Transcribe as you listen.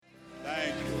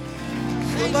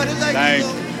Somebody Thank you.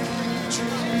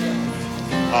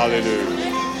 Hallelujah.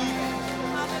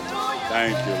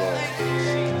 Thank you, Lord.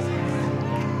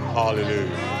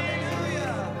 Hallelujah.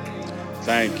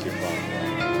 Thank you, Father.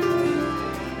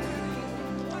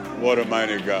 What a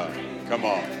mighty God. Come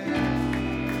on.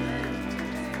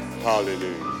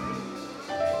 Hallelujah.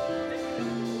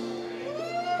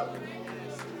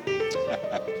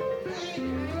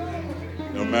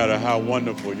 No matter how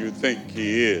wonderful you think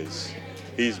he is,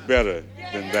 he's better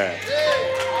than that.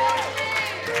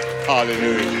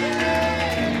 Hallelujah.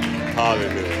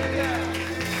 Hallelujah.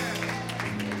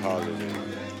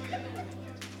 Hallelujah.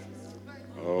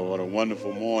 Oh, what a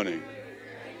wonderful morning.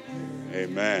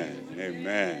 Amen.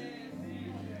 Amen.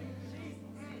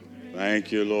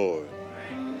 Thank you, Lord.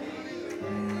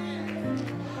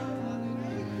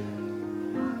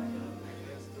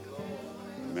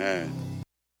 Man,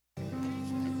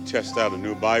 test out a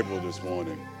new Bible this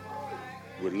morning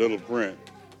with little print.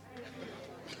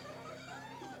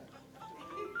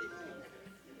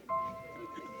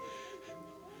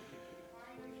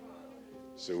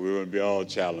 So we're going to be all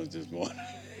challenged this morning.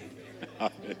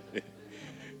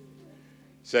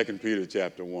 2 Peter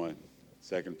chapter 1.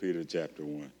 2 Peter chapter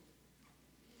 1.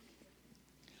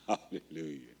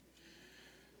 Hallelujah.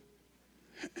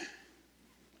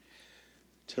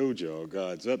 Told y'all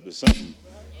God's up to something.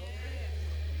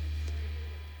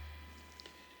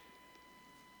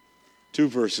 2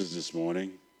 verses this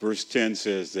morning. Verse 10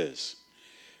 says this: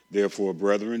 Therefore,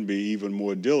 brethren, be even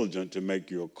more diligent to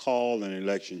make your call and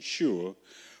election sure,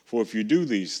 for if you do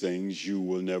these things, you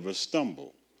will never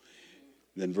stumble.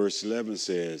 Then verse 11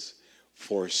 says,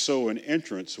 For so an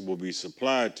entrance will be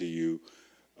supplied to you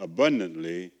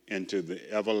abundantly into the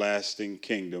everlasting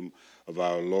kingdom of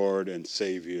our Lord and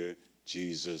Savior,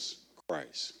 Jesus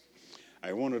Christ.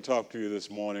 I want to talk to you this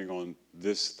morning on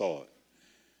this thought: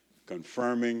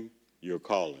 confirming your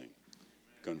calling.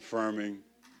 Confirming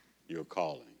your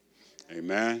calling.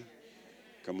 Amen?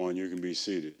 Come on, you can be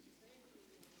seated.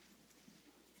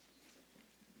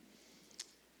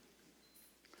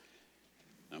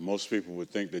 Now, most people would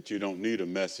think that you don't need a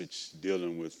message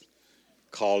dealing with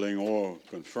calling or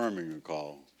confirming a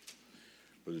call.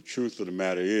 But the truth of the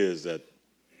matter is that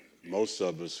most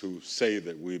of us who say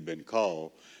that we've been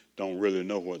called don't really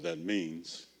know what that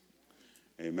means.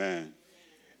 Amen.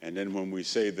 And then when we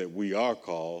say that we are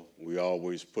called, we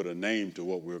always put a name to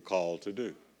what we're called to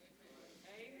do.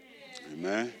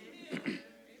 Amen.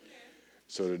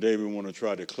 So today we want to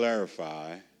try to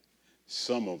clarify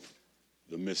some of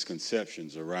the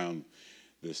misconceptions around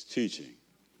this teaching.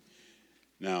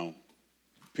 Now,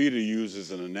 Peter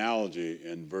uses an analogy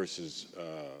in verses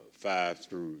 5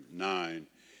 through 9.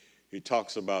 He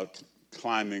talks about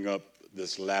climbing up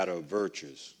this ladder of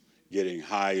virtues, getting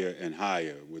higher and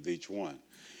higher with each one.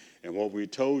 And what we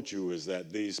told you is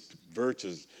that these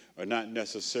virtues are not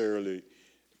necessarily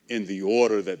in the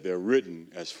order that they're written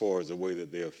as far as the way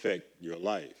that they affect your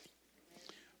life.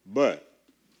 But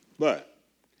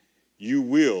you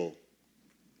will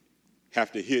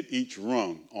have to hit each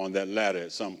rung on that ladder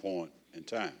at some point in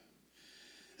time.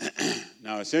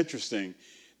 Now, it's interesting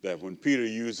that when Peter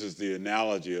uses the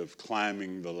analogy of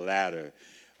climbing the ladder,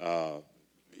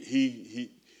 he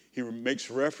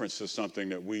makes reference to something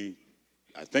that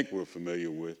I think we're familiar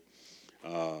with,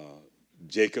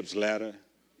 Jacob's ladder.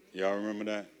 Y'all remember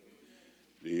that?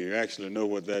 Do you actually know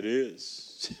what that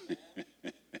is?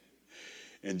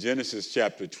 In Genesis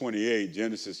chapter 28,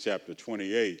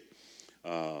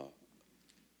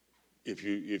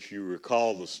 if you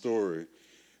recall the story,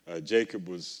 Jacob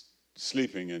was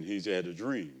sleeping and he had a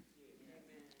dream.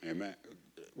 Amen.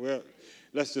 Well,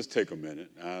 let's just take a minute.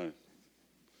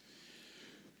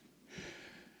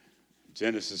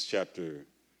 Genesis chapter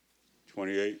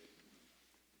 28.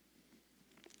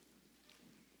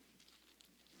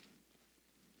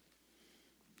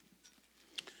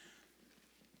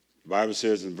 The Bible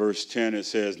says in verse 10, it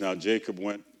says, Now Jacob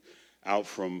went out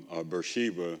from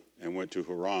Beersheba and went to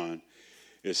Haran.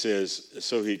 It says,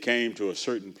 So he came to a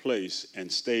certain place and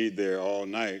stayed there all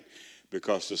night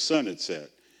because the sun had set.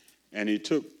 And he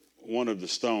took one of the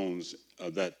stones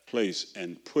of that place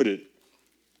and put it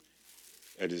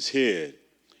at his head,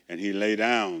 and he lay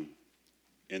down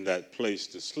in that place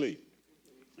to sleep.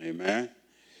 Amen.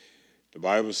 The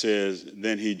Bible says,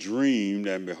 Then he dreamed,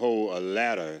 and behold, a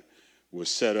ladder was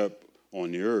set up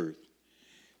on the earth,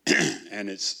 and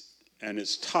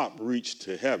its top reached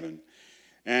to heaven,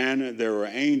 and there were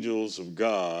angels of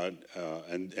God,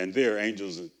 and there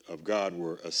angels of God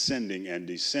were ascending and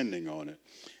descending on it.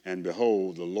 And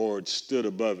behold, the Lord stood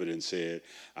above it and said,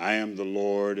 I am the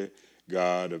Lord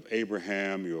God of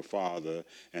Abraham, your father,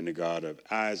 and the God of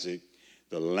Isaac.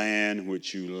 the land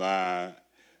which you lie,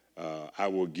 I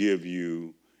will give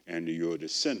you and to your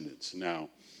descendants. Now,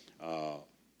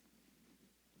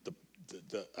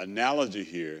 the analogy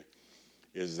here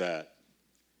is that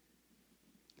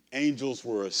angels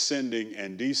were ascending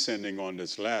and descending on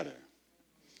this ladder,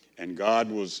 and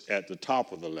God was at the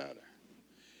top of the ladder,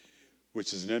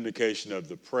 which is an indication of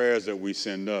the prayers that we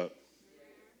send up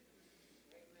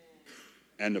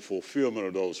and the fulfillment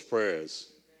of those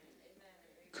prayers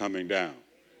coming down.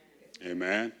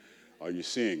 Amen? Are you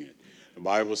seeing it? The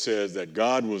Bible says that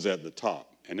God was at the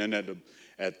top, and then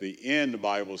at the end, the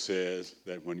Bible says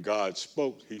that when God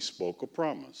spoke, he spoke a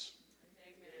promise.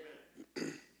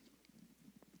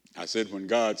 I said when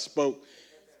God spoke,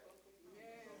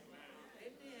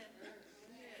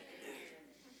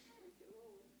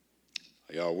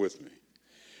 are y'all with me?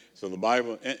 So the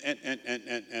Bible,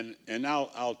 and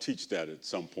I'll teach that at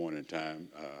some point in time.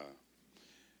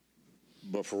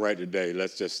 But for right today,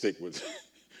 let's just stick with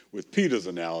with Peter's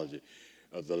analogy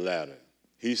of the ladder.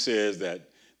 He says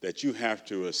that you have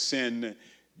to ascend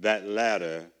that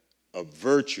ladder of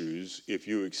virtues if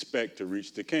you expect to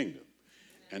reach the kingdom.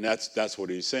 And that's what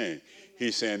he's saying.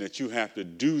 He's saying that you have to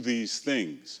do these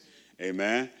things.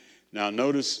 Amen? Now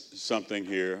notice something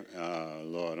here.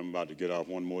 Lord, I'm about to get off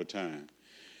one more time.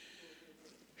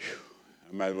 Whew.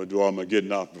 I might as well do all my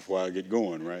getting off before I get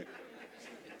going, right?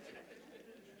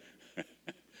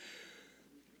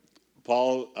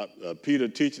 Peter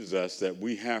teaches us that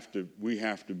we have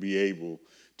to be able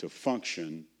to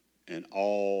function in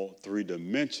all three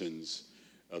dimensions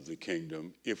of the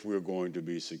kingdom if we're going to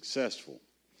be successful.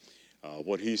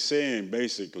 What he's saying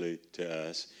basically to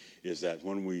us is that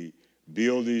when we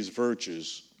build these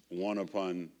virtues one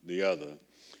upon the other,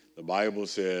 the Bible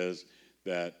says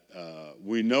that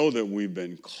we know that we've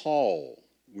been called.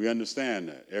 We understand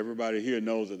that. Everybody here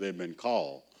knows that they've been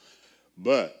called.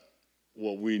 But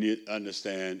what we need to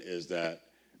understand is that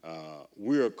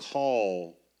we are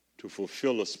called to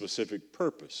fulfill a specific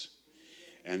purpose.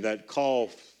 And that call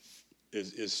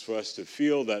is for us to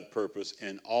feel that purpose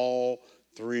in all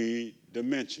three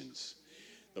dimensions.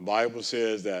 The Bible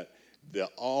says that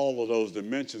all of those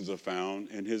dimensions are found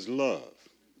in his love.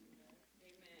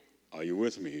 Amen. Are you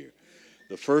with me here?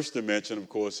 The first dimension, of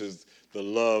course, is the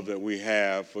love that we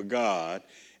have for God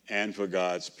and for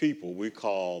God's people. We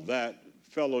call that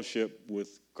fellowship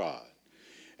with God.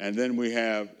 And then we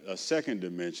have a second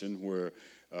dimension where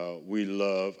we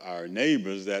love our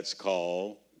neighbors. That's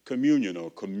called communion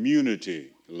or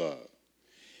community love.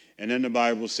 And then the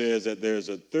Bible says that there's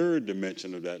a third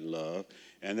dimension of that love.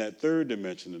 And that third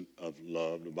dimension of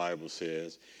love, the Bible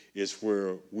says, is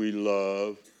where we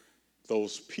love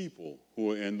those people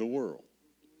who are in the world.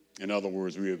 In other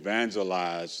words, we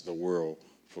evangelize the world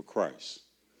for Christ.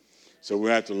 So we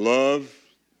have to love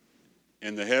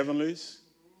in the heavenlies.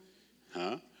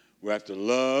 We have to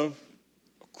love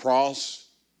across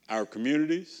our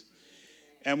communities.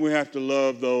 And we have to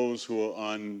love those who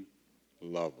are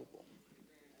unlovable.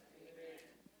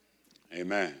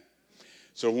 Amen.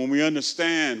 So when we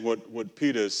understand what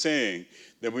Peter is saying,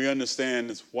 then we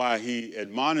understand why he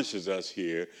admonishes us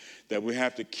here, that we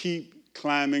have to keep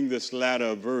climbing this ladder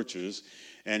of virtues.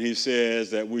 And he says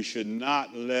that we should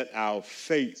not let our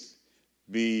faith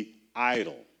be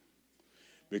idle.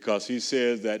 Because he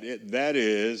says that that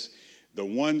is the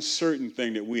one certain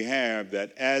thing that we have,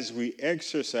 that as we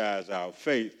exercise our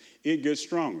faith, it gets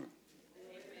stronger.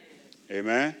 Amen.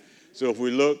 Amen? So if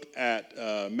we look at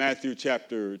Matthew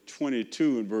chapter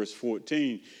 22 and verse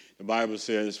 14, the Bible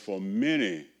says, "For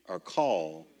many are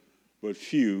called, but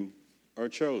few are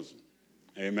chosen."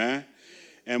 Amen?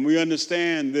 And we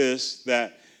understand this,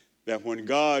 that when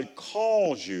God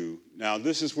calls you, now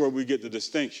this is where we get the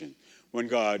distinction. When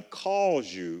God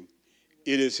calls you,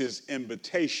 it is his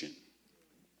invitation.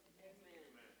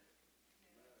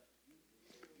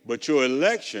 But your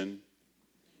election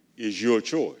is your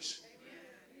choice.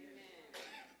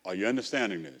 Are you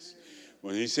understanding this?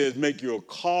 When he says make your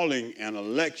calling and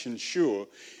election sure,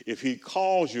 if he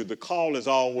calls you, the call is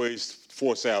always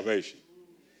for salvation.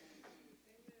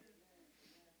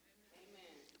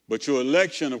 But your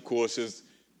election, of course, is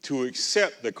to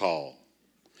accept the call.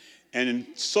 And in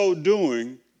so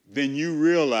doing, then you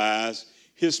realize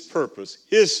his purpose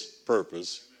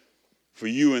for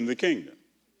you in the kingdom.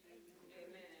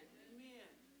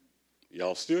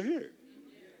 Y'all still here?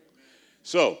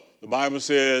 So the Bible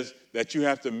says that you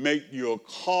have to make your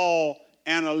call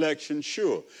and election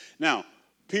sure. Now,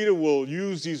 Peter will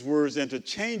use these words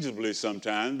interchangeably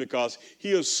sometimes because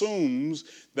he assumes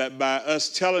that by us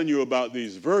telling you about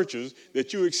these virtues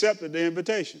that you accepted the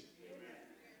invitation.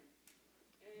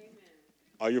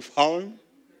 Are you following?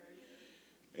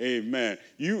 Amen.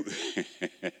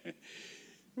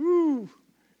 Woo.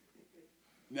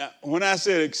 Now, when I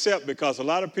said accept, because a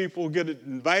lot of people get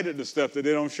invited to stuff that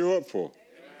they don't show up for.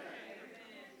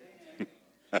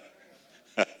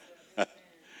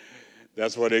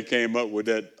 That's why they came up with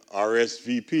that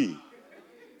RSVP.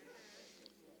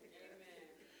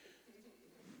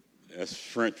 That's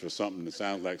French for something that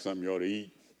sounds like something you ought to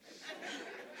eat.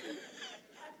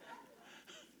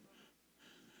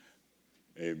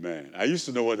 Amen. I used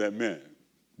to know what that meant,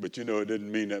 but it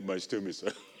didn't mean that much to me.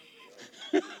 So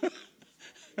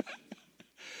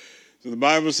the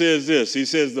Bible says this. He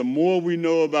says, the more we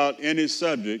know about any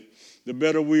subject, the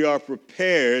better we are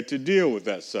prepared to deal with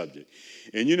that subject.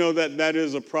 And you know that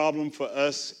is a problem for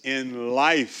us in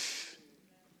life.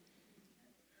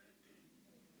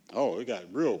 Oh, it got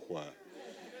real quiet.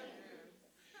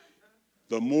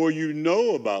 The more you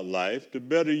know about life, the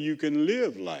better you can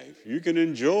live life. You can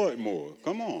enjoy it more.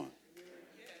 Come on.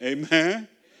 Amen.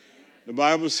 The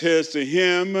Bible says, to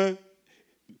him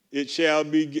it shall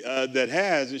be,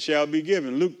 it shall be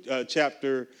given. Luke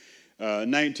chapter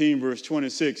 19, verse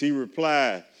 26, he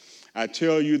replied, I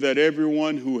tell you that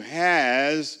everyone who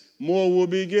has, more will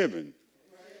be given.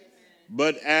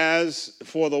 But as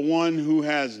for the one who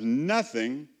has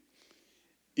nothing,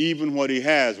 even what he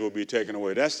has will be taken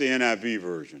away. That's the NIV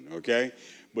version, okay?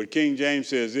 But King James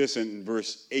says this in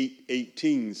verse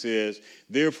 18 says,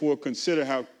 therefore consider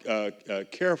how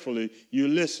carefully you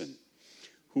listen.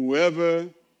 Whoever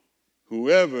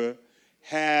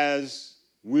has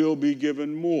will be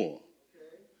given more.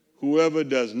 Whoever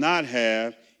does not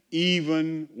have,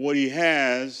 even what he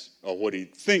has, or what he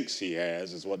thinks he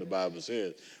has, is what the Bible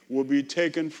says, will be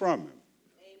taken from him.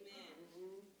 Amen.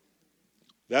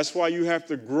 That's why you have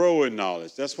to grow in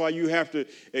knowledge. That's why you have to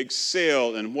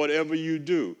excel in whatever you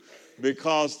do.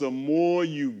 Because the more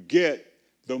you get,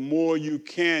 the more you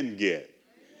can get.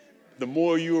 The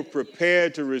more you are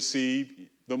prepared to receive,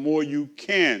 the more you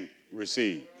can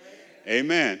receive.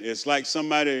 Amen. It's like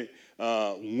somebody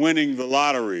winning the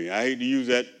lottery. I hate to use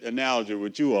that analogy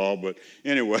with you all, but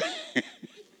anyway,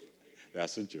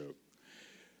 that's a joke.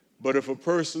 But if a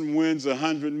person wins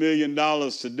 $100 million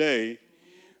today,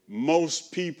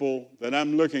 most people that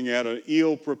I'm looking at are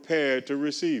ill prepared to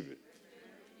receive it.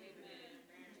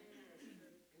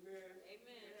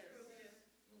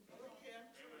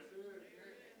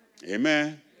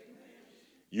 Amen.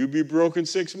 You be broke in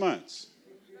 6 months.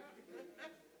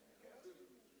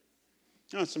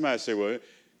 Now somebody say, well,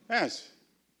 that's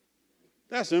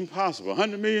impossible.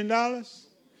 $100 million?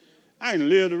 I can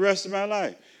live the rest of my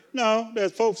life. No,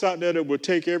 there's folks out there that will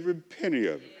take every penny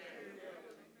of it.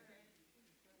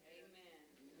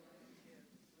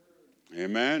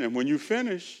 Amen. And when you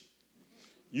finish,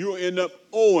 you'll end up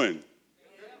owing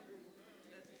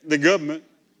the government.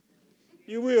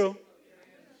 You will.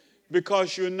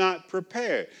 Because you're not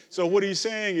prepared. So what he's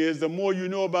saying is the more you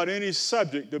know about any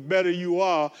subject, the better you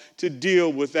are to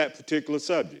deal with that particular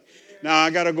subject. Now, I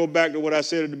got to go back to what I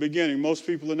said at the beginning. Most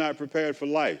people are not prepared for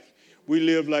life. We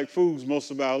live like fools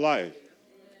most of our life.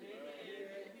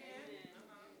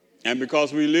 And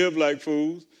because we live like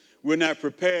fools, we're not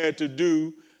prepared to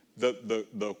do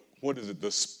the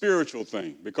spiritual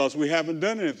thing, because we haven't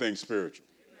done anything spiritual.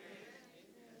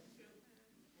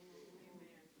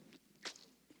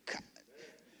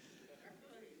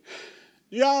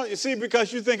 Y'all, you see,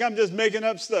 because you think I'm just making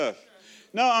up stuff.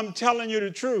 No, I'm telling you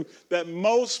the truth, that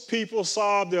most people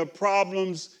solve their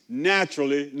problems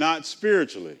naturally, not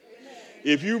spiritually.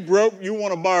 If you broke, you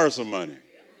want to borrow some money.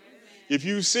 If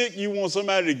you sick, you want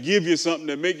somebody to give you something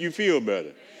that make you feel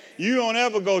better. You don't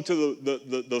ever go to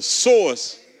the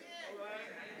source.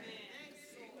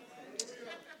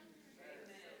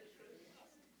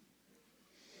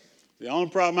 The only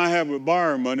problem I have with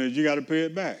borrowing money is you got to pay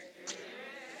it back.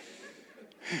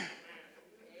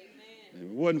 If it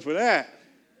wasn't for that,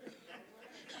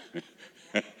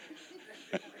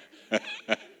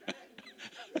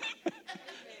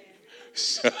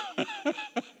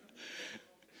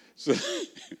 so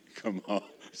come on,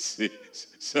 see,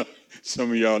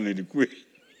 some of y'all need to quit.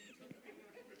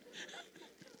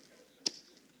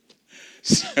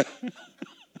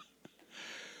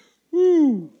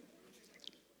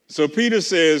 So Peter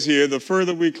says here, the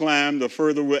further we climb, the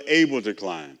further we're able to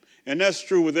climb. And that's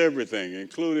true with everything,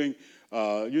 including,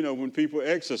 when people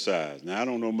exercise. Now, I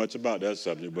don't know much about that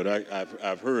subject, but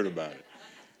I've heard about it.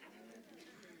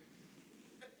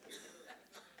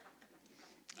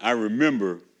 I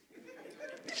remember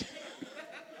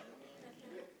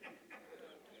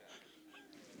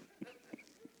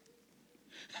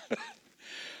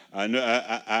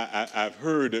I've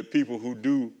heard that people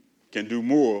who can do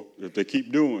more if they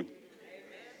keep doing.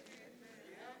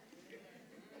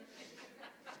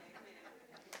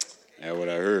 That's what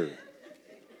I heard.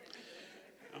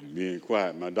 I'm being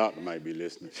quiet. My doctor might be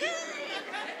listening.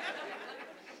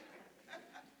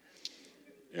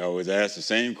 They always ask the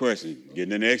same question.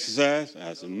 Getting any exercise?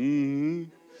 I said, mm-hmm.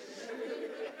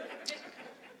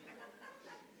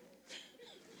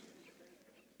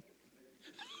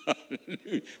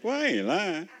 Well, I ain't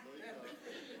lying.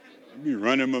 I be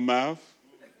running my mouth,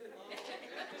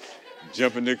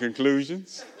 jumping to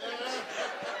conclusions.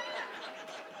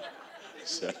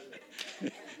 So,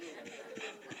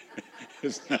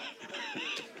 it's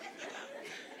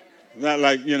not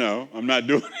like, I'm not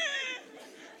doing it.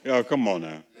 Y'all, come on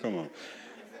now. Come on.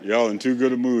 Y'all in too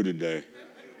good a mood today.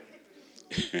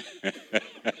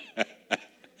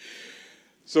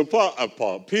 So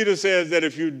Peter says that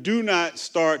if you do not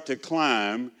start to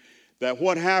climb, that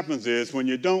what happens is when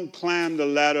you don't climb the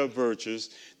ladder of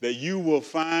virtues, that you will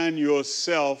find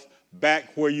yourself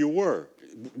back where you were,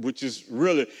 which is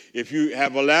really, if you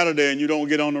have a ladder there and you don't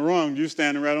get on the rung, you're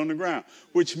standing right on the ground,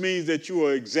 which means that you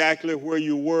are exactly where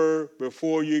you were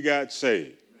before you got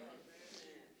saved.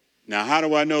 Now, how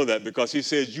do I know that? Because he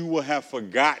says you will have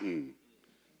forgotten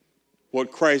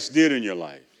what Christ did in your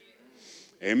life.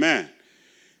 Amen.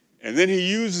 And then he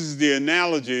uses the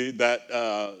analogy that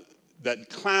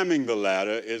climbing the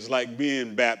ladder is like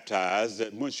being baptized,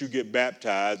 that once you get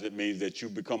baptized, it means that you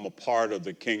become a part of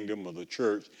the kingdom of the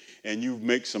church, and you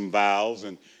make some vows,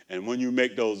 and when you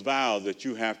make those vows that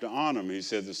you have to honor them. He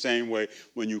says the same way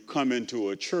when you come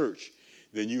into a church,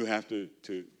 then you have to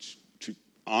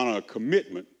honor a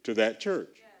commitment to that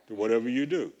church, to whatever you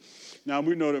do. Now,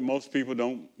 we know that most people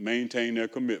don't maintain their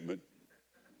commitment.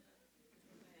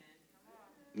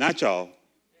 Not y'all. I'm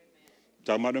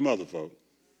talking about them other folk.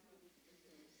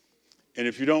 And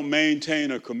if you don't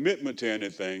maintain a commitment to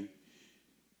anything,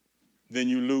 then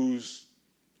you lose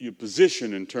your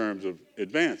position in terms of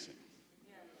advancing.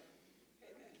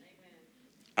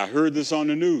 I heard this on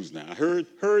the news now. I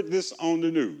heard this on the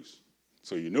news.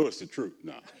 So you know it's the truth.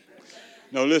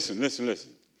 No, listen.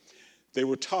 They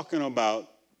were talking about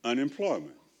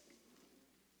unemployment.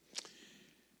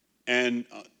 And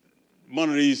one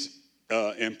of these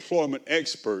employment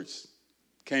experts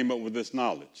came up with this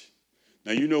knowledge.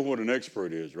 Now, you know what an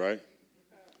expert is, right?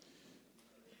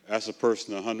 That's a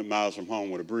person 100 miles from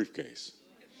home with a briefcase.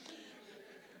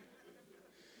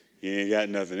 He ain't got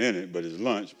nothing in it but his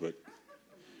lunch, but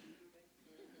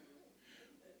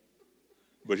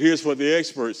here's what the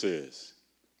expert says.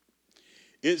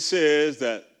 It says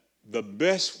that the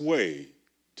best way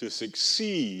to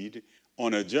succeed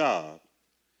on a job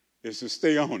is to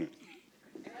stay on it.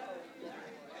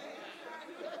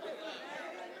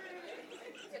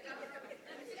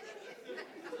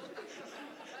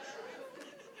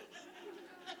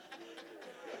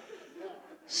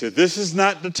 So this is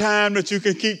not the time that you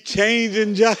can keep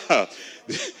changing jobs.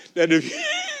 That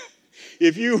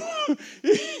if you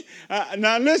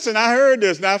now listen, I heard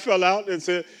this and I fell out and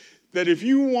said that if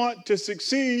you want to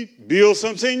succeed, build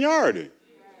some seniority.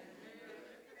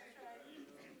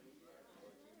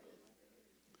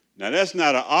 Now that's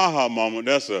not an aha moment,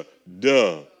 that's a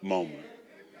duh moment.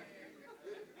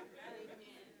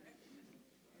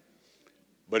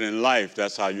 But in life,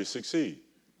 that's how you succeed.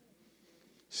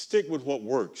 Stick with what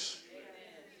works.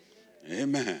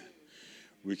 Amen.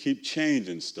 We keep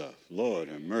changing stuff. Lord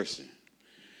have mercy.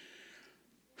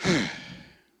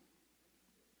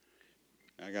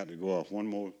 I got to go off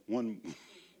one.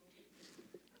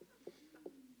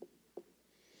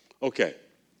 Okay.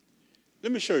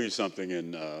 Let me show you something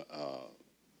in 2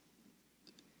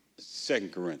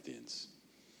 Corinthians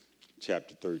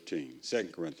chapter 13. 2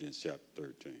 Corinthians chapter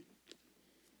 13.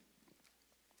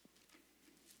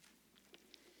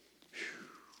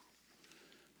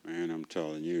 Man, I'm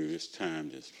telling you, this time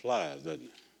just flies, doesn't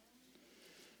it?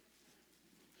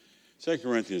 2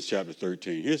 Corinthians chapter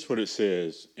 13. Here's what it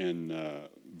says in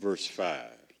verse 5.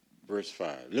 Verse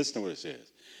 5. Listen to what it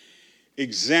says.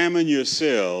 Examine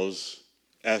yourselves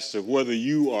as to whether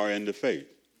you are in the faith.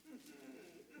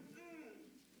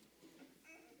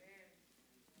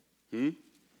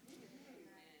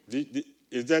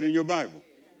 Is that in your Bible?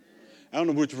 I don't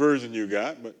know which version you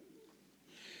got,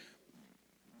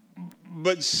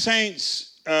 but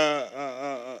saints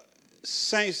that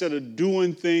are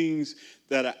doing things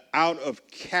that are out of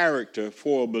character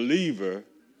for a believer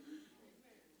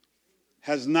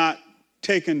has not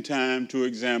taken time to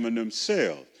examine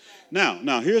themselves.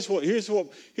 Now here's what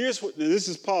this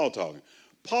is Paul talking.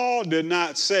 Paul did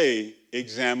not say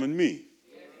examine me.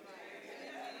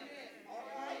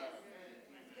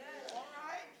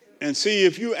 And see,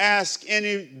 if you ask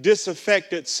any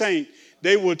disaffected saint,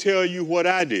 they will tell you what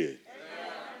I did.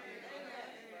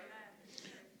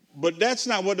 But that's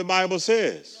not what the Bible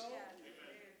says.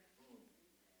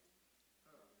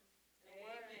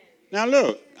 Now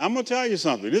look, I'm going to tell you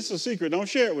something. This is a secret. Don't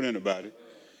share it with anybody.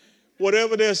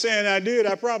 Whatever they're saying I did,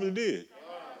 I probably did.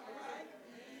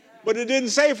 But it didn't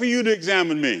say for you to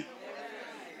examine me.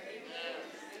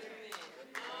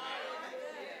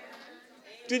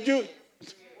 Did you?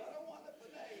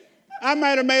 I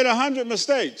might have made 100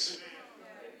 mistakes.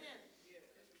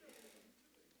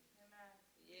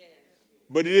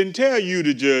 But it didn't tell you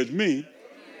to judge me.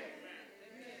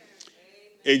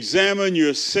 Examine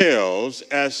yourselves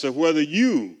as to whether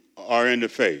you are in the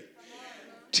faith.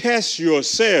 Test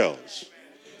yourselves.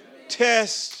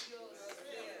 Test.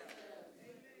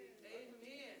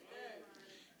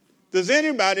 Does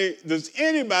anybody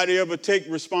ever take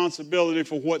responsibility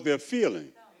for what they're feeling?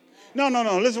 No.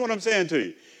 Listen to what I'm saying to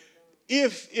you.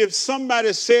 If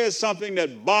somebody says something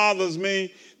that bothers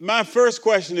me, my first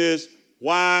question is,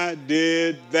 why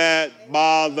did that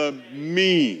bother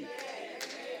me?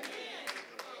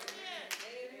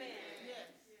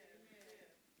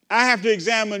 I have to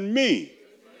examine me.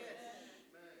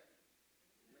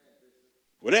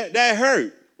 Well, that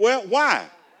hurt. Well, why?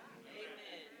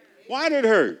 Why did it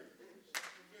hurt?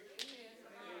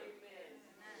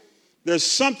 There's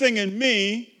something in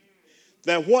me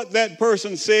that what that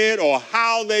person said or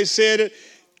how they said it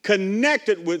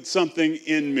connected with something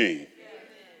in me.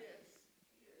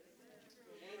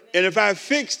 And if I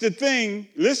fix the thing,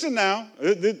 listen now,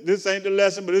 this ain't the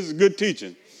lesson, but this is good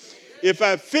teaching. If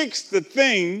I fix the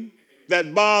thing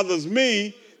that bothers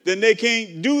me, then they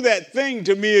can't do that thing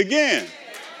to me again.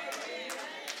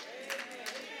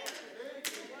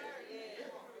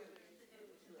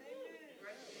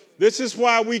 This is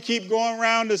why we keep going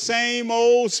around the same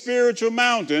old spiritual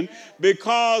mountain,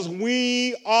 because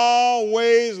we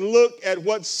always look at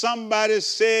what somebody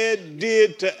said,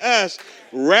 did to us,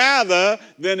 rather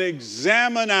than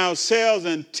examine ourselves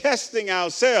and testing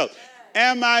ourselves.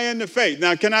 Am I in the faith?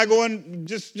 Now, can I go in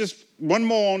just one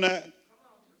more on that?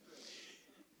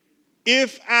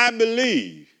 If I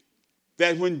believe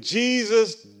that when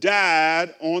Jesus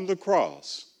died on the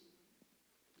cross,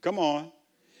 come on,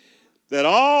 that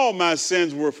all my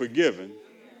sins were forgiven,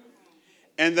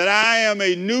 and that I am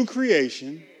a new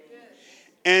creation,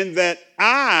 and that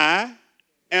I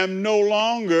am no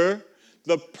longer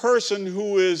the person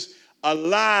who is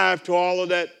alive to all of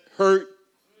that hurt,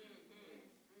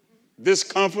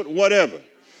 discomfort, whatever.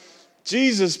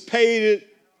 Jesus paid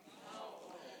it.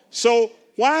 So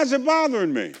why is it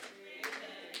bothering me?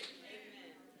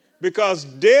 Because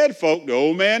dead folk, the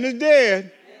old man is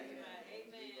dead,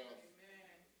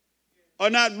 are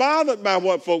not bothered by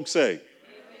what folks say.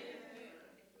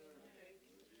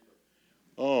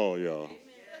 Oh, y'all.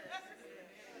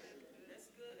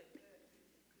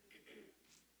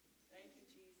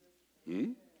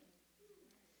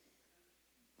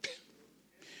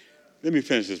 Let me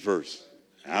finish this verse.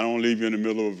 I don't leave you in the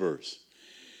middle of a verse.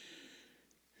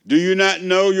 Do you not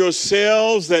know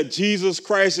yourselves that Jesus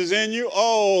Christ is in you?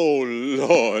 Oh,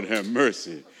 Lord, have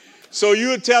mercy. So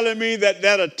you're telling me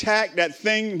that attack, that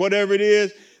thing, whatever it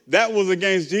is, that was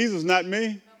against Jesus, not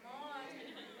me?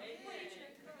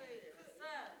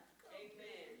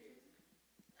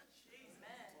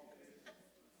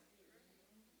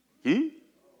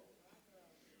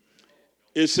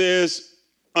 It says,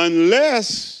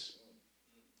 unless,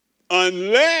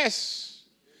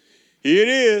 here it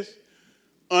is,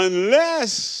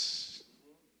 unless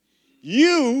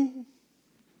you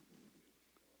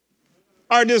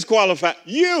are disqualified.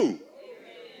 You.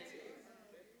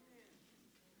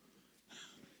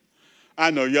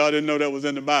 I know y'all didn't know that was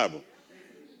in the Bible.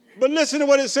 But listen to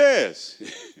what it says.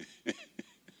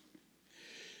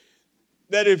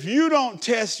 That if you don't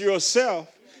test yourself,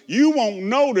 you won't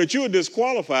know that you're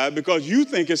disqualified because you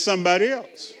think it's somebody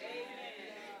else.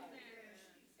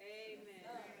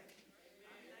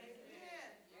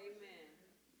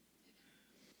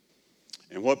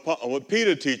 And what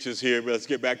Peter teaches here, let's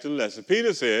get back to the lesson.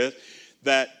 Peter says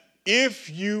that if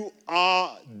you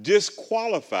are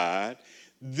disqualified,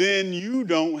 then you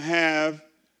don't have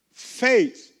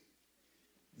faith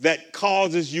that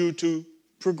causes you to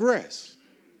progress.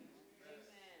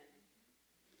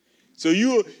 So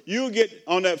you'll get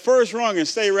on that first rung and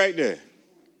stay right there.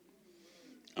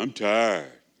 I'm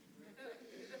tired.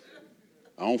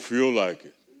 I don't feel like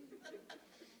it.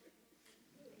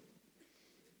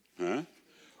 Huh?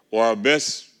 Or our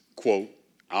best quote,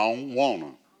 I don't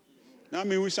wanna. Now, I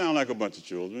mean, we sound like a bunch of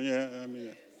children. Yeah, I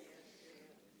mean.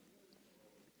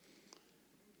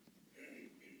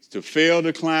 To fail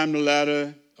to climb the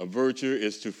ladder of virtue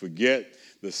is to forget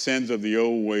the sins of the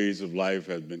old ways of life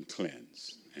have been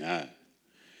cleansed. Yeah.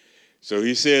 So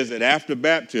he says that after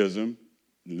baptism,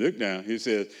 look down, he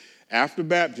says, after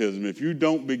baptism, if you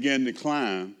don't begin to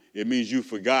climb, it means you've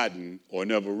forgotten or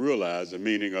never realized the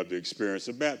meaning of the experience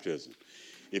of baptism.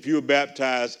 If you are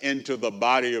baptized into the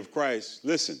body of Christ,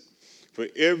 listen, for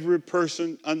every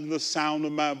person under the sound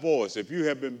of my voice, if you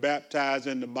have been baptized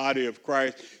in the body of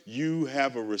Christ, you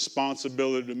have a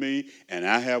responsibility to me, and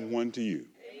I have one to you.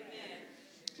 Amen.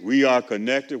 We are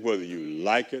connected whether you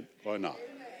like it or not.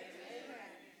 Amen.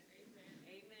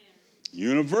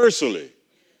 Universally,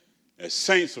 as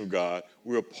saints of God,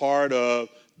 we're part of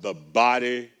the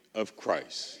body of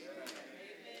Christ.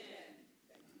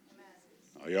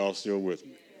 Amen. Are y'all still with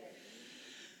me?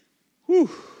 Whew.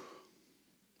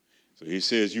 So he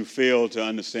says you fail to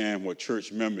understand what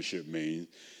church membership means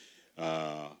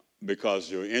because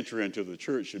your entry into the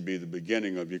church should be the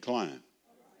beginning of your climb.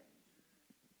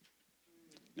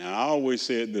 Now, I always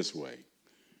say it this way.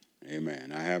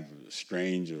 Amen. I have a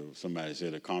strange, or somebody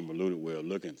said a convoluted way of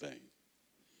looking at things.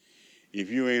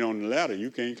 If you ain't on the ladder, you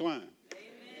can't climb.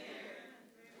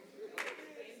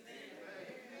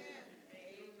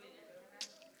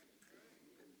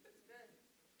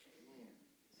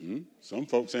 Some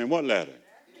folks saying, what ladder?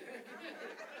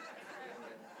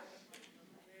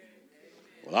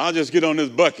 Well, I'll just get on this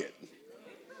bucket.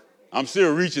 I'm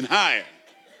still reaching higher.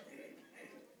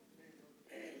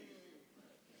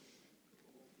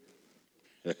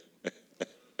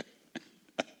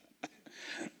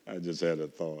 I just had a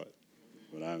thought,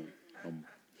 but I'm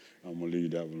going to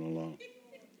leave that one alone.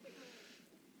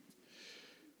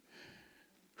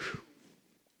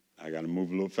 I got to move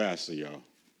a little faster, y'all.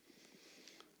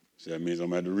 So that means I'm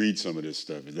going to have to read some of this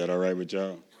stuff. Is that all right with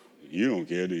y'all? You don't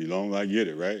care, do you? As long as I get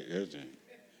it, right?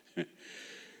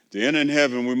 To enter in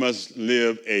heaven, we must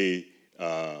live a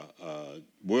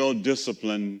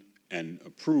well-disciplined and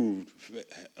approved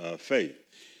faith.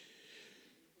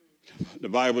 The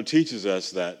Bible teaches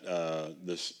us that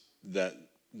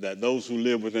that those who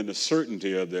live within the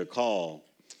certainty of their call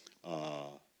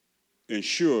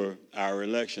ensure our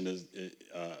election.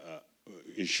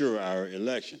 Ensure our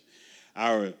election.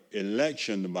 Our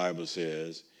election, the Bible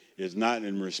says, is not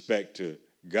in respect to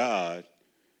God,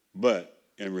 but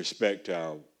in respect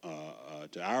to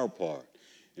our part.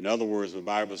 In other words, the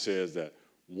Bible says that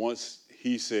once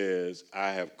he says, I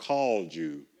have called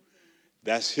you,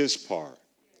 that's his part.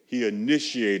 He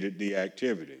initiated the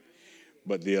activity.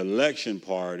 But the election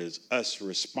part is us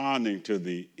responding to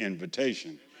the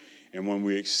invitation. And when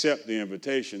we accept the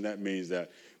invitation, that means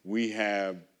that we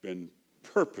have been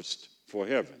purposed for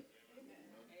heaven.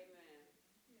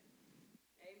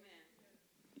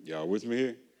 Y'all with me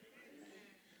here?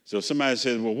 So somebody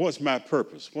says, well, what's my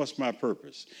purpose? What's my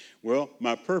purpose? Well,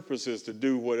 my purpose is to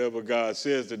do whatever God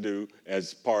says to do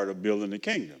as part of building the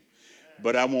kingdom.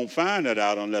 But I won't find that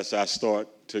out unless I start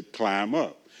to climb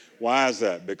up. Why is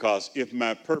that? Because if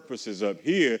my purpose is up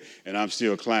here and I'm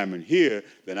still climbing here,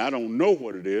 then I don't know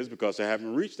what it is because I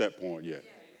haven't reached that point yet.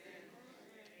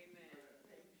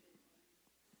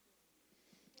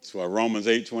 That's why Romans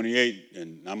 8:28,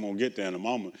 and I'm going to get there in a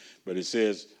moment, but it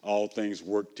says all things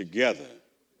work together.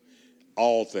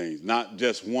 All things, not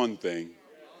just one thing.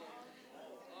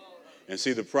 And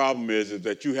see, the problem is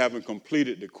that you haven't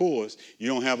completed the course. You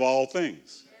don't have all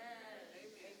things.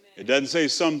 It doesn't say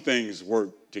some things work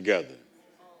together.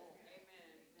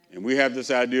 And we have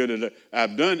this idea that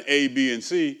I've done A, B, and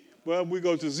C. Well, we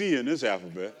go to Z in this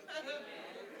alphabet.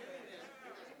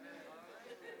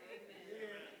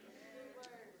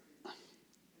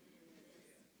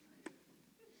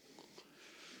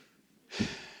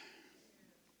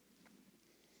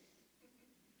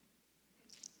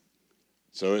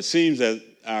 So it seems that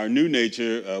our new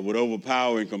nature would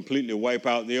overpower and completely wipe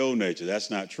out the old nature. That's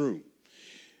not true.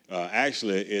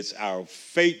 Actually, it's our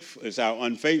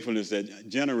unfaithfulness that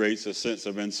generates a sense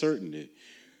of uncertainty,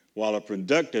 while a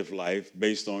productive life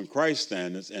based on Christ's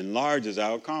standards enlarges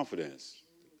our confidence.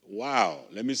 Wow.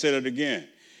 Let me say that again.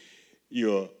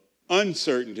 Your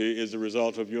uncertainty is the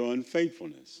result of your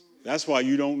unfaithfulness. That's why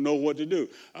you don't know what to do.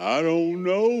 I don't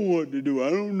know what to do. I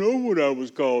don't know what I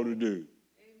was called to do.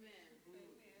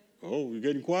 Oh, you're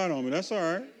getting quiet on me. That's all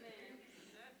right.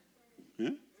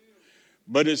 Yeah?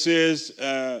 But it says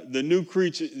the new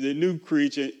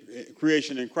creation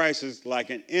in Christ is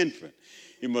like an infant.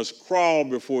 He must crawl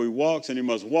before he walks, and he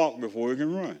must walk before he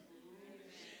can run.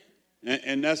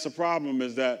 And that's the problem,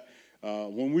 is that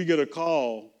when we get a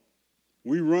call,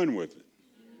 we run with it.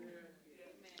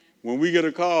 When we get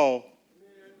a call,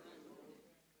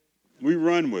 we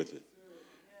run with it.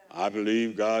 I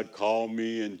believe God called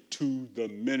me into the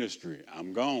ministry.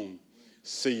 I'm gone.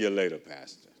 See you later,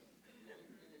 Pastor.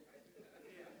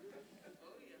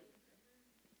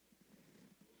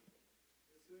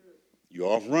 You're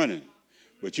off running.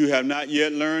 But you have not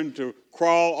yet learned to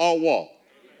crawl or walk.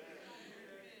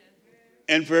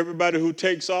 And for everybody who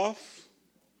takes off,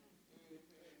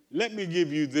 let me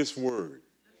give you this word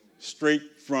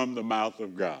straight from the mouth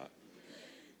of God.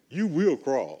 You will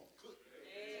crawl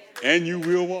and you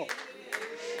will walk.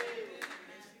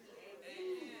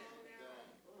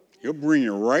 He'll bring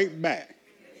you right back.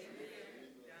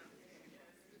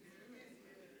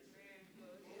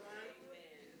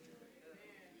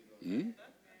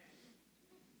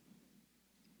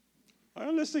 Are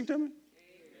you listening to me?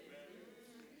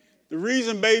 The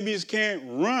reason babies can't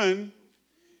run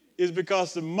is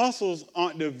because the muscles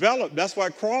aren't developed. That's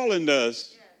what crawling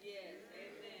does.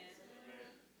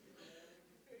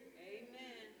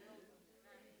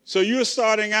 So you're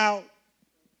starting out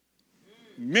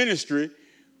ministry,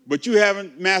 but you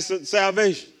haven't mastered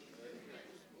salvation.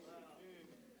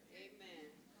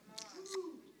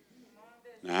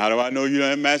 Now, how do I know you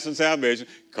haven't mastered salvation?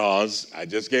 Because I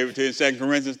just gave it to you in 2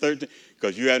 Corinthians 13.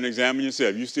 Because you haven't examined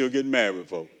yourself. You still getting mad with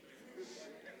folks.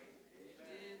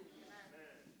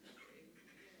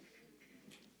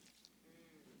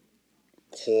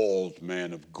 Called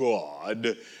man of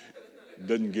God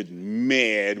doesn't get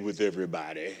mad with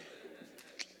everybody.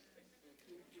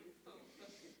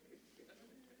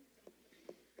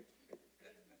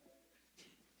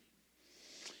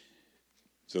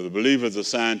 So the believer is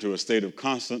assigned to a state of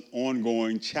constant,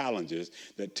 ongoing challenges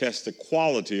that test the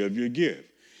quality of your gift.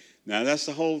 Now, that's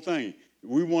the whole thing.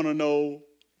 We want to know,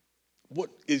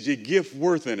 what is your gift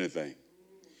worth anything?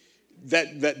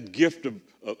 That gift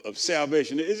of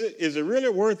salvation, is it really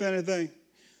worth anything?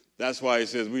 That's why he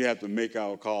says we have to make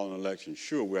our call and election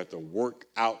sure. We have to work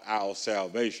out our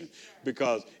salvation.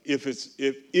 Because if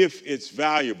it's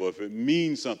valuable, if it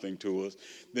means something to us,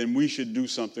 then we should do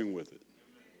something with it.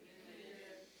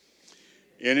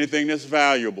 Anything that's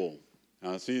valuable.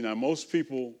 Now most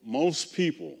people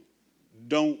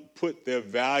don't put their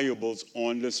valuables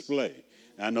on display.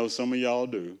 I know some of y'all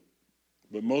do,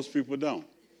 but most people don't.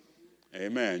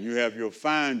 Amen. You have your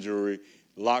fine jewelry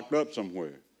locked up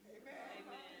somewhere.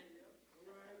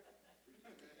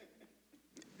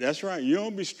 That's right. You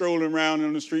don't be strolling around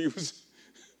on the street with...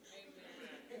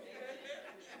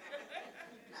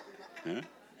 Huh?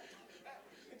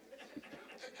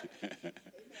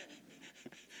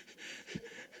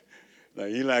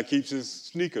 Like Eli keeps his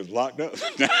sneakers locked up.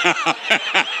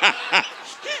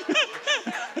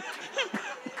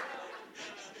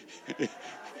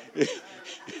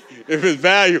 If it's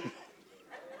valuable.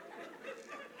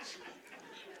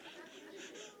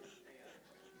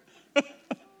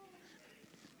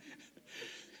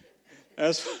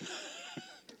 That's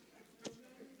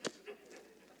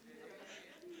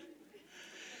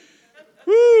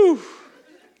woo.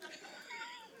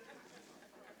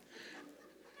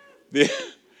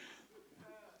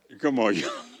 Come on, you.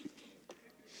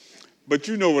 But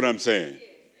you know what I'm saying.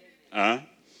 Huh?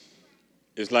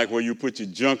 It's like where you put your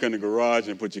junk in the garage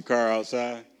and put your car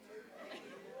outside.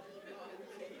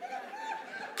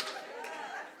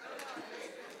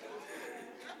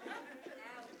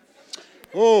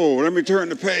 Oh, let me turn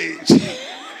the page.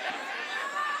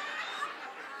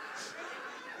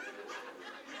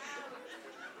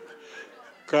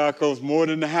 Car costs more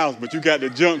than the house, but you got the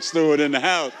junk stored in the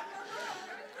house.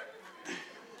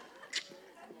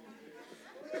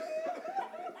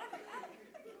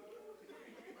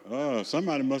 Oh,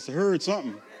 somebody must have heard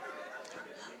something.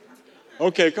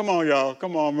 Okay, come on, y'all.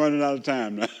 Come on, I'm running out of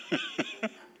time now.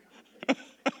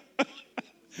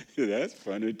 That's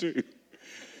funny, too.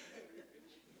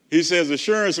 He says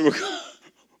assurance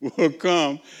will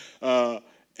come,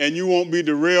 and you won't be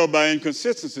derailed by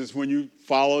inconsistencies when you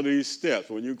follow these steps,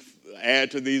 when you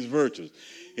add to these virtues.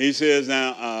 He says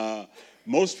now,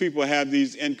 most people have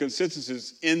these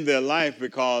inconsistencies in their life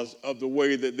because of the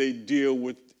way that they deal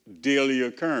with daily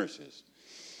occurrences.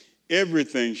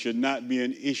 Everything should not be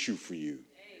an issue for you.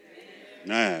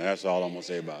 Nah, that's all I'm going to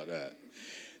say about that.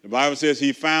 The Bible says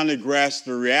he finally grasped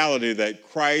the reality that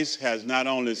Christ has not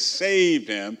only saved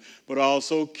him, but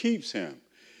also keeps him.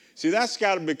 See, that's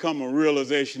got to become a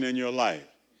realization in your life.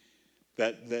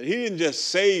 That he didn't just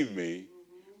save me,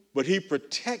 but he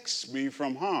protects me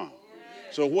from harm.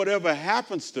 So whatever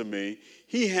happens to me,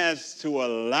 he has to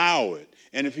allow it.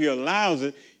 And if he allows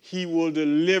it, he will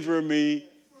deliver me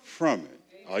from it.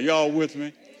 Are y'all with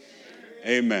me?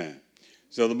 Amen.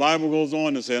 So the Bible goes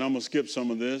on to say, and I'm going to skip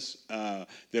some of this,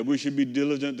 that we should be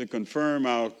diligent to confirm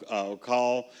our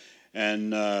call.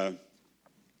 And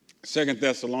 2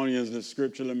 Thessalonians, the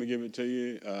scripture, let me give it to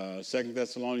you. 2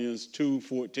 Thessalonians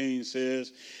 2:14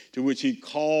 says, to which he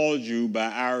called you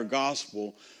by our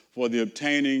gospel, for the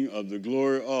obtaining of the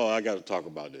glory. Oh, I got to talk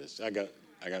about this.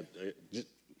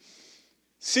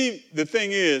 See, the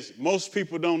thing is, most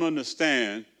people don't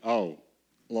understand. Oh,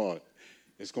 Lord,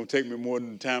 it's going to take me more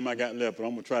than the time I got left, but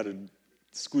I'm going to try to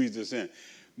squeeze this in.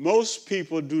 Most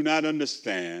people do not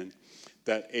understand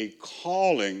that a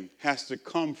calling has to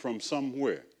come from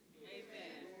somewhere.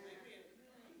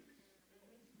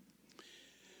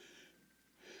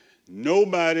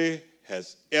 Nobody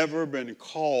has ever been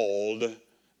called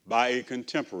by a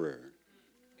contemporary.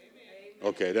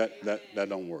 Okay, that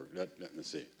don't work.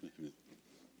 Let's see.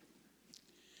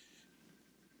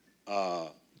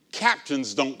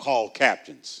 Captains don't call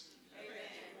captains.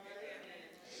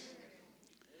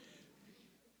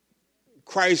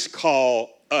 Christ called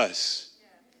us.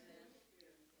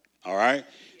 All right?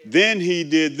 Then he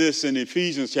did this in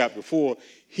Ephesians chapter 4.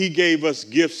 He gave us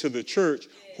gifts to the church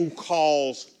who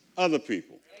calls other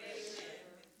people.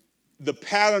 The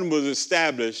pattern was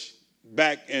established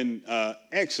back in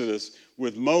Exodus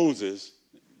with Moses.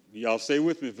 Y'all stay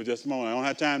with me for just a moment. I don't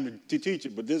have time to teach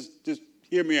it, but just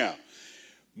hear me out.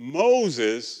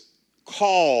 Moses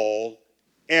called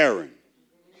Aaron.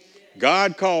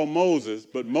 God called Moses,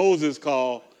 but Moses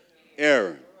called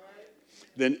Aaron.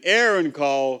 Then Aaron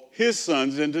called his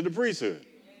sons into the priesthood.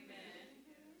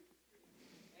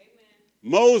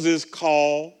 Moses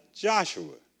called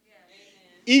Joshua.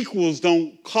 Equals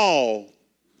don't call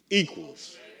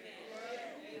equals.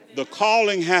 The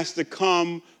calling has to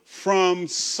come from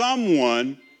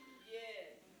someone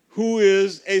who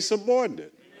is a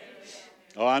subordinate.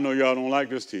 Oh, I know y'all don't like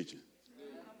this teaching.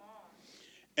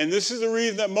 And this is the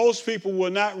reason that most people will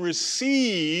not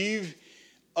receive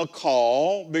a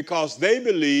call, because they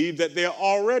believe that they're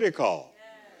already called.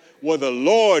 Well, the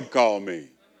Lord called me.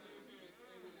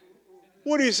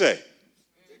 What do you say?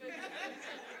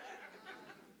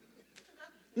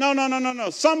 No.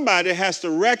 Somebody has to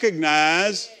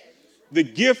recognize the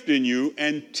gift in you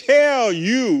and tell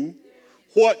you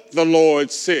what the Lord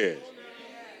said.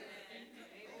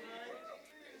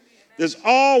 There's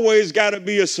always got to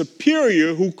be a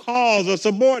superior who calls a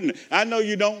subordinate. I know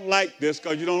you don't like this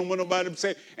because you don't want nobody to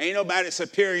say, ain't nobody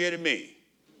superior to me.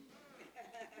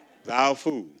 Thou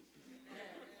fool.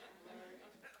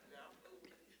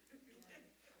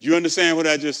 Do you understand what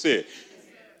I just said?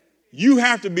 You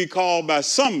have to be called by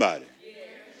somebody.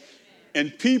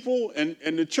 And people, and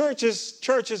the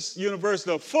churches,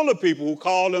 universities are full of people who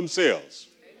call themselves.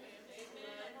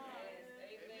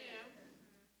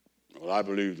 Well, I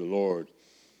believe the Lord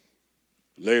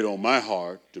laid on my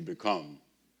heart to become.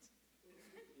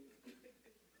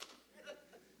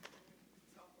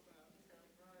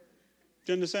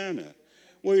 Do you understand that?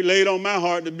 Well, he laid on my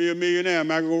heart to be a millionaire. Am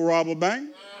I going to go rob a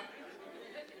bank?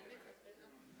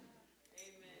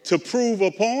 To prove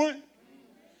a point?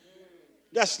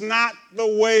 That's not the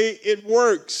way it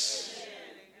works.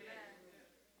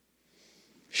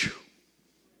 Whew.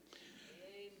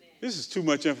 This is too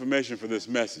much information for this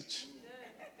message.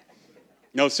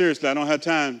 No, seriously, I don't have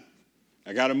time.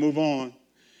 I got to move on.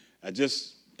 I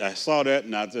saw that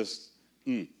and I just,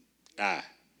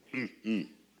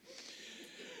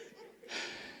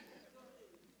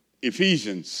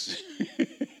 Ephesians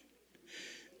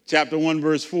chapter 1,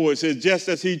 verse 4, it says, just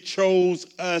as he chose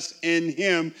us in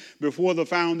him before the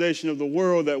foundation of the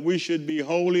world, that we should be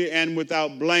holy and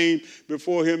without blame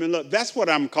before him in love. That's what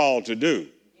I'm called to do.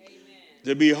 Amen.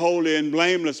 To be holy and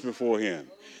blameless before him.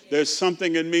 There's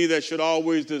something in me that should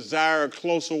always desire a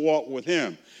closer walk with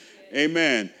him.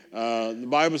 Amen. The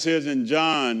Bible says in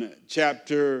John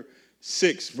chapter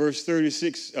 6, verse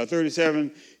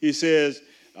 37, he says,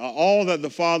 all that the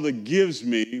Father gives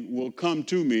me will come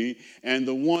to me, and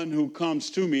the one who comes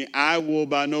to me, I will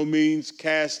by no means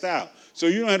cast out. So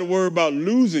you don't have to worry about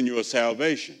losing your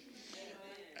salvation.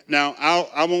 Now,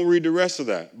 I won't read the rest of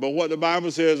that. But what the Bible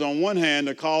says, on one hand,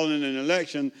 the calling and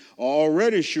election are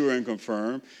already sure and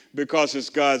confirmed because it's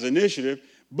God's initiative.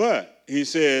 But he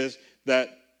says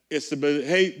that it's the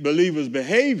believer's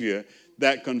behavior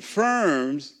that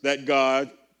confirms that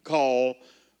God called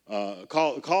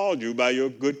you by your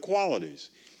good qualities.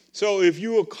 So if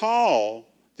you are called,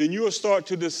 then you will start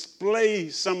to display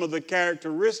some of the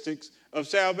characteristics of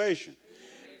salvation.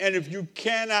 And if you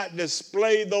cannot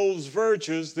display those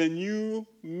virtues, then you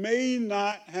may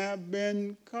not have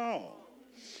been called.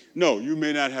 No, you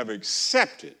may not have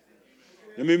accepted.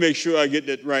 Let me make sure I get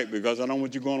that right, because I don't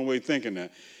want you going away thinking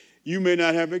that. You may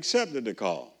not have accepted the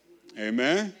call.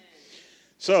 Amen?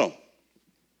 So,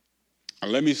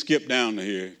 let me skip down to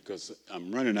here because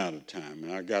I'm running out of time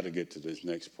and I got to get to this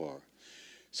next part.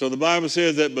 So the Bible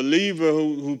says that believer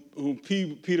who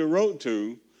Peter wrote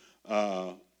to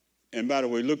And by the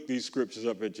way, look these scriptures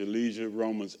up at your leisure.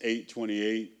 Romans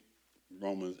 8:28,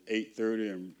 Romans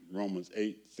 8:30, and Romans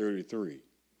 8:33.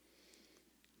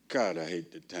 God, I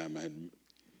hate the time I had.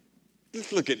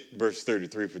 Let's look at verse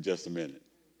 33 for just a minute.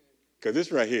 Because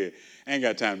this right here, I ain't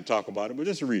got time to talk about it, but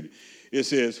just read it. It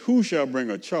says, who shall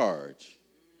bring a charge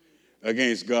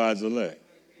against God's elect?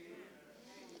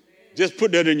 Just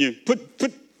put that in your, put.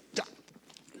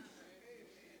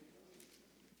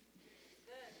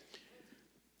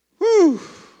 Whew.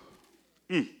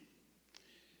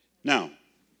 Now,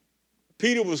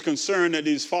 Peter was concerned that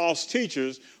these false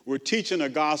teachers were teaching a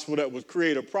gospel that would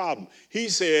create a problem. He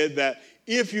said that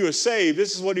if you are saved,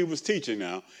 this is what he was teaching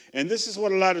now, and this is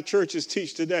what a lot of churches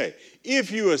teach today.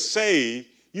 If you are saved,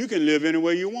 you can live any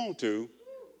way you want to,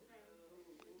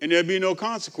 and there'll be no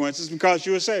consequences because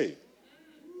you are saved.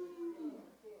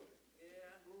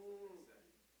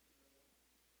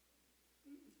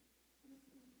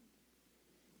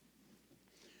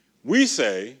 We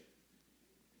say,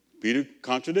 Peter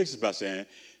contradicts us by saying,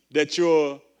 that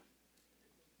your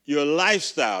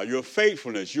lifestyle, your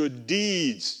faithfulness, your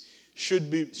deeds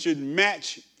should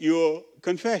match your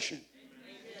confession.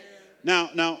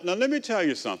 Now, let me tell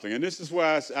you something, and this is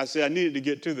why I say I needed to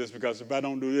get to this, because if I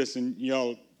don't do this, then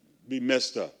y'all be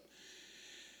messed up.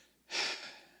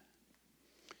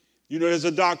 You know, there's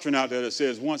a doctrine out there that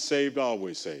says once saved,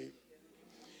 always saved.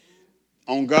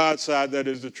 On God's side, that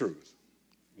is the truth.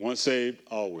 Once saved,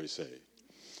 always saved.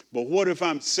 But what if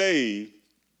I'm saved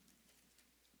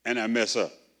and I mess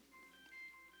up?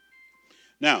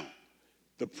 Now,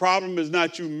 the problem is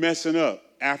not you messing up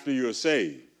after you're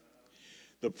saved.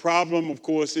 The problem, of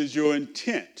course, is your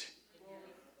intent.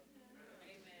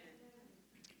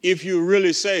 If you're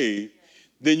really saved,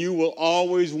 then you will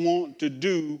always want to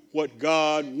do what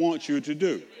God wants you to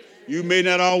do. You may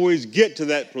not always get to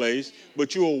that place,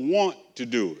 but you will want to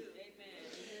do it.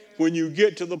 When you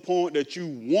get to the point that you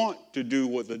want to do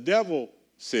what the devil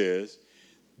says,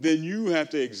 then you have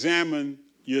to examine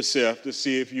yourself to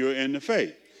see if you're in the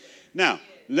faith. Now,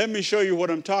 let me show you what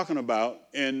I'm talking about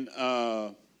in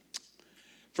 1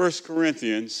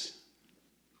 Corinthians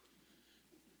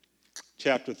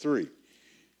chapter 3.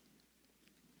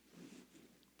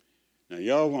 Now,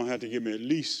 y'all going to have to give me at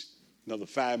least another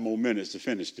 5 more minutes to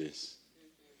finish this.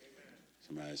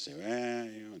 Somebody say, well,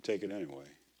 you're going to take it anyway.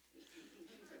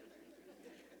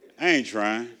 I ain't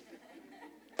trying.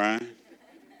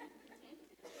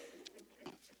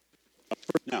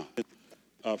 Now,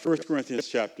 1 Corinthians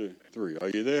chapter 3. Are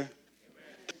you there?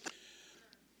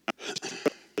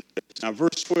 Now,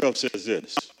 verse 12 says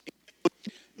this.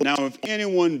 Now, if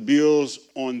anyone builds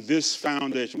on this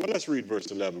foundation, well, let's read verse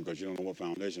 11 because you don't know what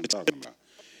foundation I'm talking about.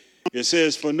 It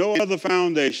says, for no other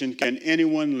foundation can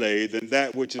anyone lay than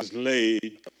that which is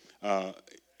laid,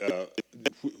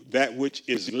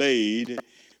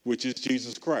 which is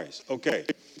Jesus Christ. Okay,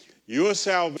 your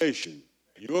salvation,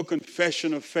 your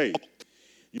confession of faith,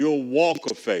 your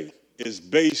walk of faith is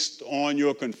based on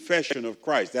your confession of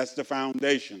Christ. That's the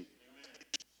foundation.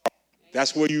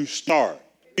 That's where you start.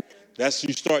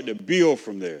 You start to build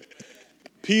from there.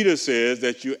 Peter says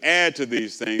that you add to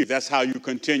these things. That's how you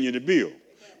continue to build.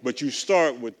 But you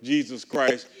start with Jesus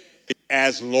Christ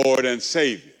as Lord and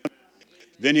Savior.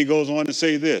 Then he goes on to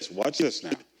say this. Watch this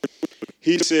now.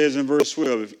 He says in verse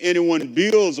 12, if anyone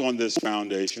builds on this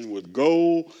foundation with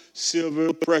gold,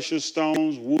 silver, precious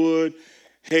stones, wood,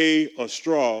 hay, or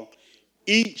straw,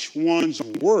 each one's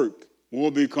work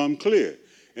will become clear.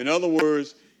 In other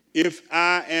words, if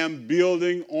I am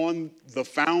building on the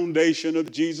foundation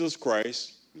of Jesus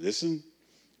Christ, listen,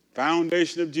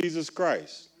 foundation of Jesus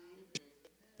Christ,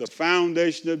 the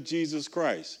foundation of Jesus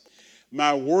Christ,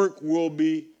 my work will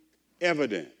be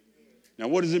evident. Now,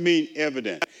 what does it mean,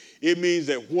 evident? It means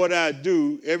that what I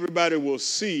do, everybody will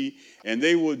see, and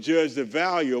they will judge the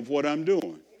value of what I'm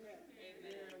doing.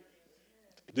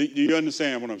 Do you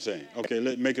understand what I'm saying? Okay,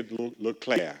 let's make it look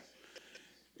clear.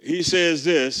 He says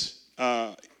this,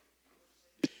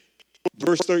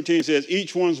 verse 13 says,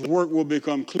 each one's work will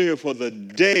become clear, for the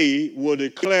day will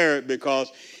declare it,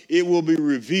 because it will be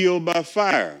revealed by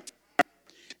fire.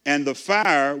 And the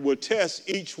fire will test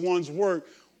each one's work,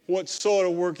 what sort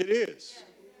of work it is.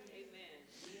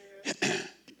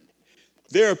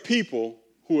 There are people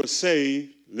who are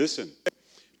saved, listen,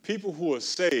 people who are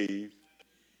saved,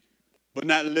 but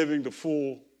not living the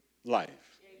full life.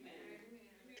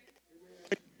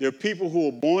 There are people who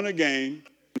are born again,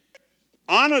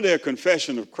 honor their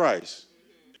confession of Christ,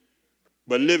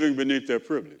 but living beneath their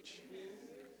privilege.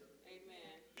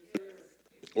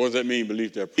 What does that mean,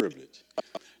 beneath their privilege?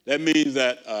 That means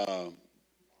that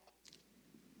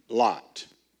Lot,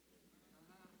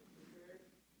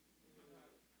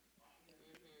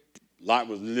 Lot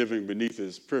was living beneath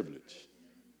his privilege.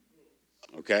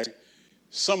 Okay?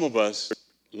 Some of us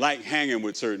like hanging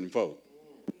with certain folk.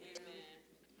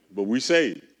 But we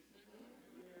saved.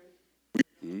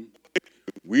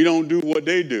 We don't do what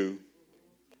they do,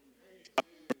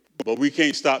 but we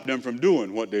can't stop them from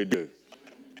doing what they do.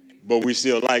 But we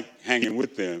still like hanging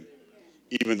with them,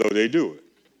 even though they do it.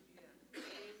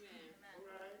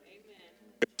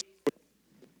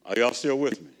 Are y'all still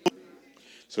with me?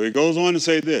 So he goes on to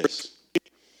say this.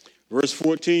 Verse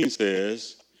 14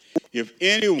 says, if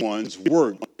anyone's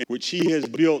work which he has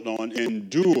built on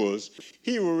endures,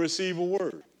 he will receive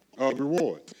a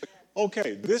reward.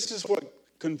 Okay, this is what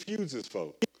confuses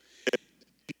folks.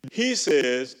 He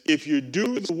says, if you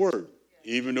do the work,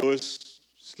 even though it's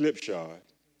slipshod,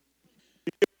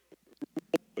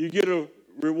 you get a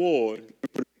reward.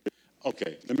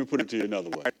 Okay, let me put it to you another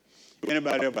way.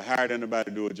 Anybody ever hired anybody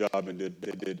to do a job and they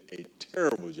did a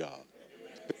terrible job,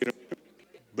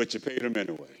 but you paid them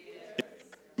anyway?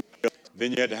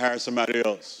 Then you had to hire somebody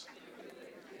else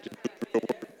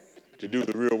to do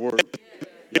the real work.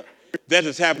 Yeah. That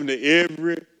has happened to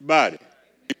everybody,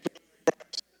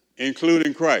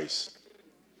 including Christ.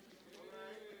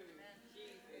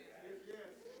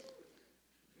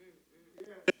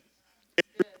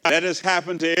 That has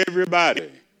happened to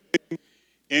everybody,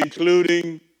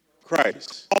 including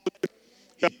Christ.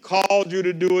 He called you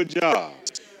to do a job.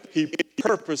 He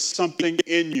purposed something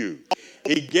in you.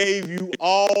 He gave you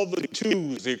all the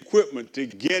tools, the equipment to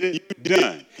get it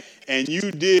done. And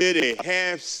you did a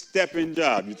half-stepping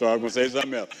job. You thought I was going to say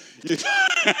something else.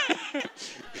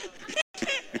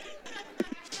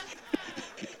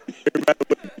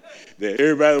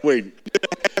 Everybody waiting.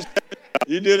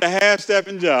 You did a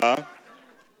half-stepping job,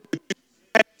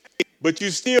 but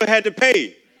you still had to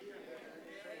pay.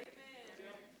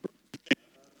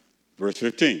 Verse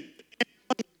 15.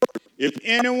 If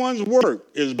anyone's work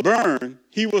is burned,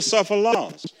 he will suffer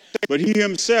loss, but he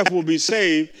himself will be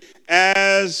saved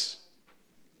as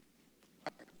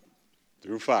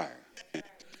through fire.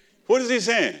 What is he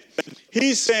saying?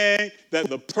 He's saying that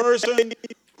the person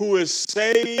who is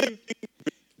saved,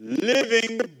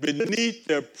 living beneath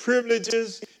their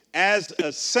privileges as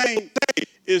a saint,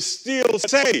 is still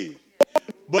saved.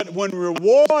 But when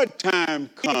reward time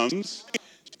comes,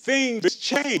 things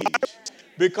change.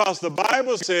 Because the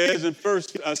Bible says in 2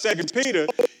 Peter,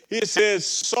 it says,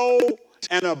 so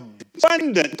an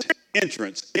abundant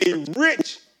entrance, a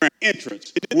rich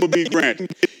entrance will be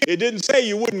granted. It didn't say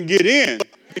you wouldn't get in,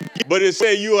 but it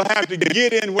said you'll have to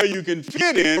get in where you can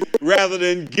fit in rather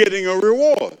than getting a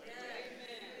reward.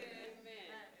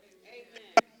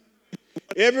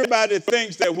 Everybody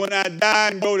thinks that when I die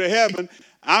and go to heaven,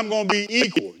 I'm going to be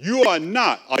equal. You are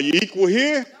not. Are you equal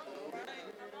here?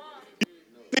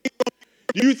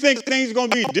 Do you think things are going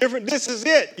to be different? This is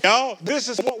it, y'all. This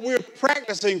is what we're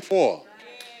practicing for.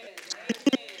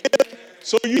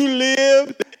 So you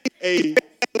live a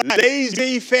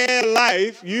laissez-faire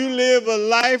life. You live a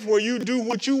life where you do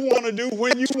what you want to do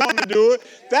when you want to do it.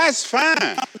 That's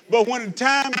fine. But when the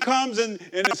time comes and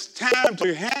it's time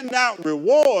to hand out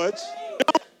rewards,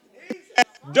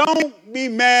 don't be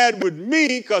mad with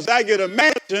me because I get a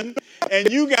mansion and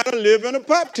you got to live in a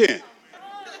pup tent.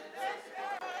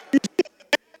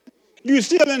 You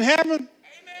still in heaven?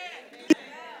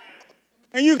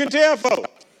 And you can tell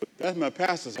folks, that's my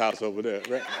pastor's house over there,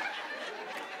 right?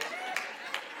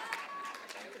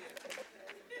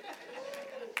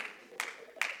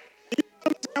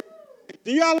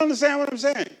 Do y'all understand what I'm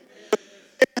saying?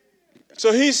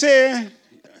 So he said,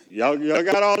 y'all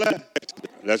got all that?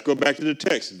 Let's go back to the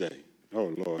text today.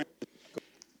 Oh, Lord.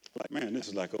 Man, this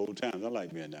is like old times. I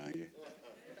like being down here.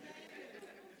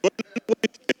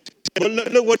 But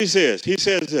look what he says. He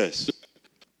says this,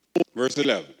 verse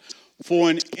 11.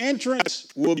 For an entrance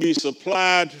will be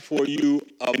supplied for you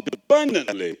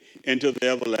abundantly into the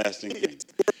everlasting kingdom.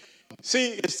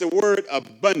 See, it's the word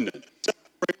abundant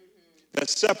that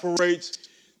separates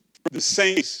the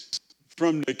saints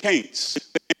from the can'ts.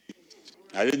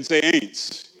 I didn't say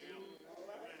ain'ts.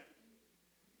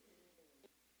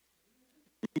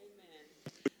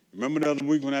 Remember the other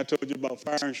week when I told you about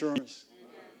fire insurance?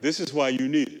 This is why you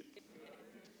need it.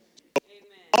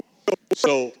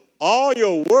 So all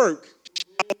your work,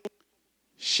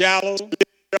 shallow,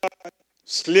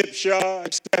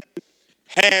 slipshod,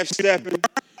 half-stepping,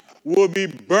 will be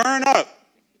burned up.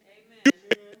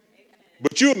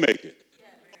 But you'll make it.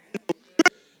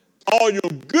 All your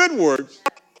good works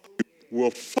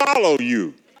will follow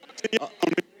you.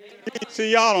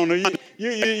 See, y'all don't know.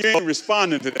 You ain't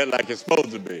responding to that like it's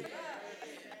supposed to be.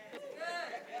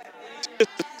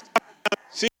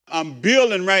 See, I'm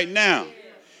building right now.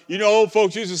 You know, old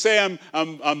folks used to say,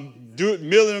 I'm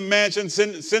building a mansion,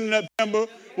 sending up timber,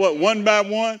 what, one by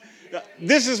one.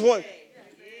 This is what,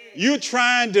 you're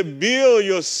trying to build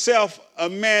yourself a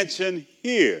mansion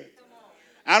here.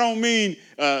 I don't mean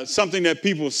something that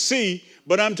people see,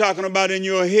 but I'm talking about in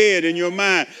your head, in your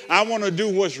mind. I want to do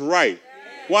what's right.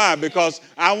 Why? Because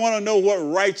I want to know what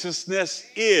righteousness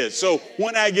is. So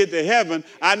when I get to heaven,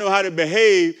 I know how to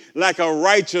behave like a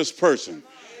righteous person.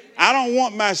 I don't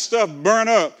want my stuff burnt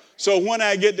up, so when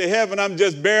I get to heaven, I'm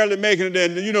just barely making it there,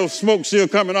 and you know, smoke still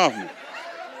coming off me.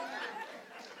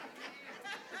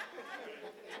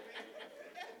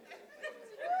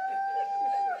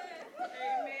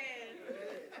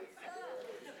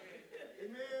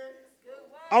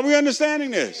 Are we understanding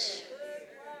this?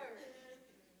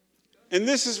 And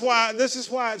this is why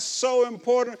it's so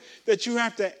important that you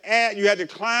have to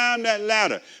climb that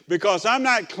ladder. Because I'm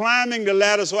not climbing the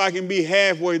ladder so I can be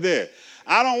halfway there.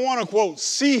 I don't want to, quote,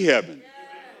 see heaven.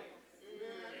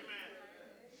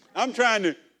 I'm trying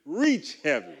to reach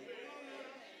heaven.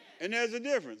 And there's a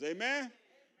difference. Amen?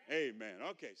 Amen.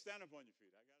 Okay, stand up on your feet.